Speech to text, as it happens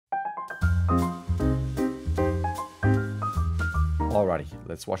Alrighty,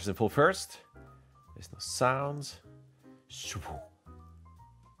 let's watch this in full first. There's no sounds.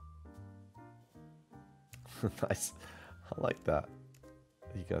 Nice. I like that.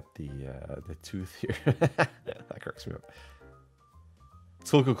 You got the tooth here. That cracks me up.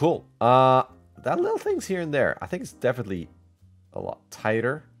 It's cool. That little things here and there. I think it's definitely a lot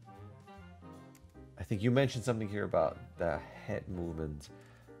tighter. I think you mentioned something here about the head movement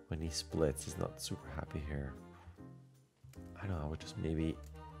when he splits. He's not super happy here. I don't know. I would just maybe.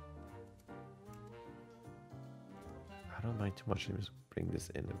 I don't mind too much. Let me just bring this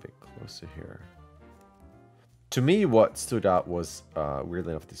in a bit closer here. To me, what stood out was,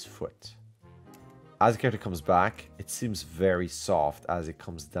 weirdly enough, this foot. As the character comes back, it seems very soft as it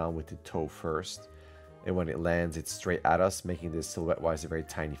comes down with the toe first. And when it lands, it's straight at us, making this silhouette-wise a very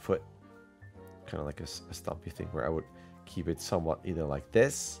tiny foot. Kind of like a stumpy thing where I would keep it somewhat either like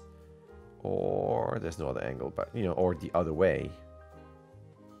this, or there's no other angle, but, you know, or the other way.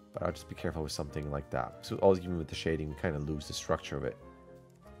 But I'll just be careful with something like that. So always, even with the shading, we kind of lose the structure of it.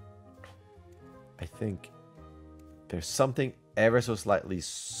 I think there's something ever so slightly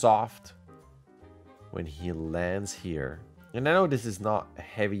soft when he lands here. And I know this is not a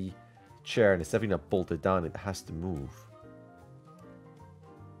heavy chair and it's definitely not bolted down. It has to move.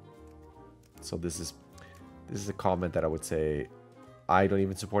 So this is a comment that I would say I don't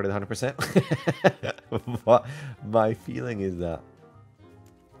even support it 100%. But my feeling is that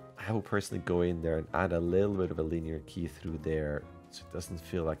I will personally go in there and add a little bit of a linear key through there so it doesn't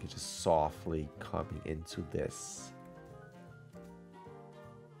feel like it's just softly coming into this.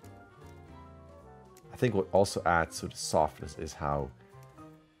 I think what also adds to the softness is how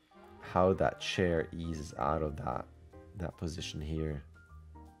that chair eases out of that position here.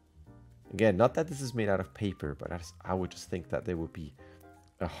 Again, not that this is made out of paper, but I would just think that there would be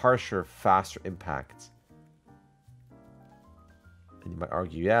a harsher, faster impact. And you might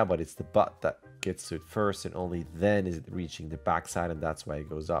argue, yeah, but it's the butt that gets to it first, and only then is it reaching the backside, and that's why it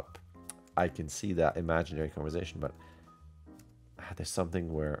goes up. I can see that imaginary conversation, but there's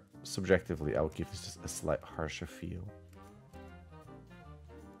something where subjectively I would give this just a slight harsher feel.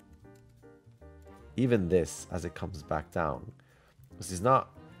 Even this, as it comes back down, because he's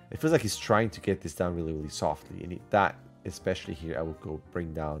not. It feels like he's trying to get this down really, really softly, and that, especially here, I would go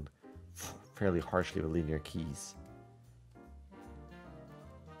bring down fairly harshly with linear keys.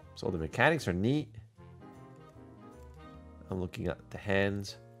 So the mechanics are neat. I'm looking at the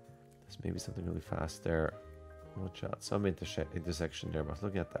hand. There's maybe something really fast there. Watch out, some intersection there, but I was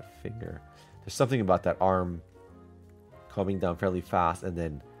looking at that finger. There's something about that arm coming down fairly fast and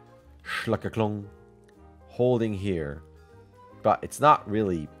then schlackaklong, holding here. But it's not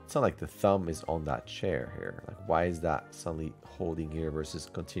really, it's not like the thumb is on that chair here. Like, why is that suddenly holding here versus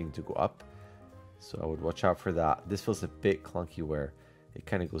continuing to go up? So I would watch out for that. This feels a bit clunky where it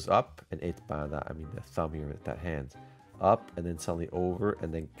kind of goes up and the thumb here with that hand. Up and then suddenly over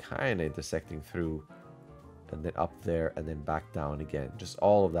and then kind of intersecting through and then up there and then back down again. Just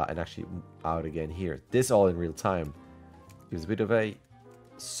all of that and actually out again here. This all in real time gives a bit of a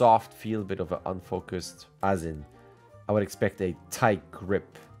soft feel, a bit of an unfocused, as in I would expect a tight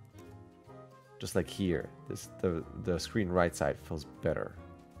grip. Just like here. The screen right side feels better.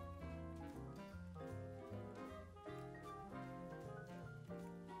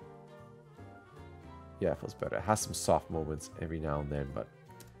 Yeah, it feels better. It has some soft moments every now and then, but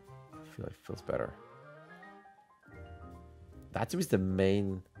I feel like it feels better. That to me is the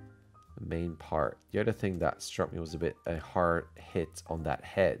main part. The other thing that struck me was a hard hit on that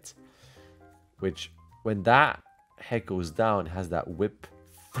head, which when that head goes down, it has that whip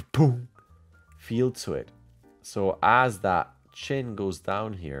boom feel to it. So as that chin goes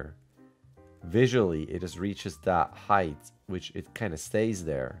down here, visually it just reaches that height, which it kind of stays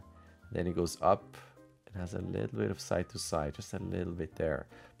there. Then it goes up. It has a little bit of side to side, just a little bit there.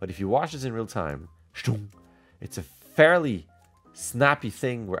 But if you watch this in real time, it's a fairly snappy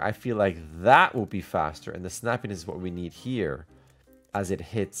thing where I feel like that will be faster, and the snappiness is what we need here as it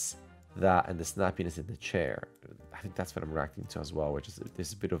hits that and the snappiness in the chair. I think that's what I'm reacting to as well, which is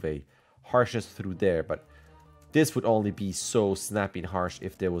there's a bit of a harshness through there, but this would only be so snappy and harsh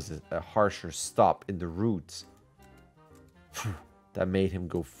if there was a harsher stop in the root that made him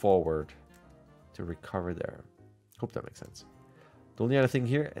go forward to recover there. Hope that makes sense. The only other thing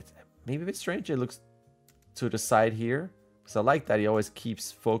here, it's maybe a bit strange. It looks to the side here, because I like that he always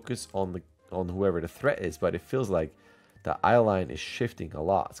keeps focus on whoever the threat is, but it feels like the eye line is shifting a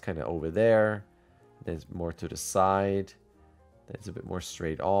lot. It's kind of over there, then it's more to the side, then it's a bit more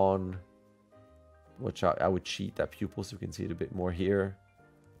straight on. Watch out, I would cheat that pupil so we can see it a bit more here,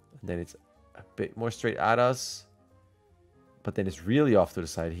 and then it's a bit more straight at us. but then it's really off to the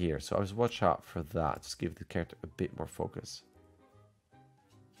side here. So I was watch out for that. Just give the character a bit more focus.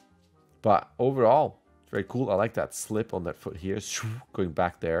 But overall, it's very cool. I like that slip on that foot here, going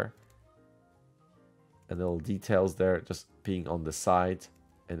back there. And little details there, just being on the side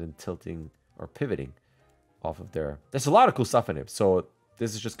and then tilting or pivoting off of there. There's a lot of cool stuff in it. So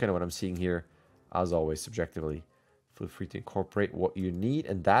this is just kind of what I'm seeing here. As always, subjectively, feel free to incorporate what you need.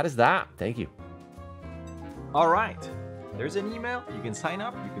 And that is that. Thank you. All right. There's an email. You can sign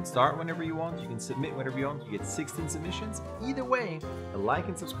up. You can start whenever you want. You can submit whenever you want. You get 16 submissions. Either way, a like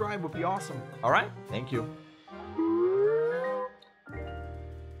and subscribe would be awesome. All right. Thank you.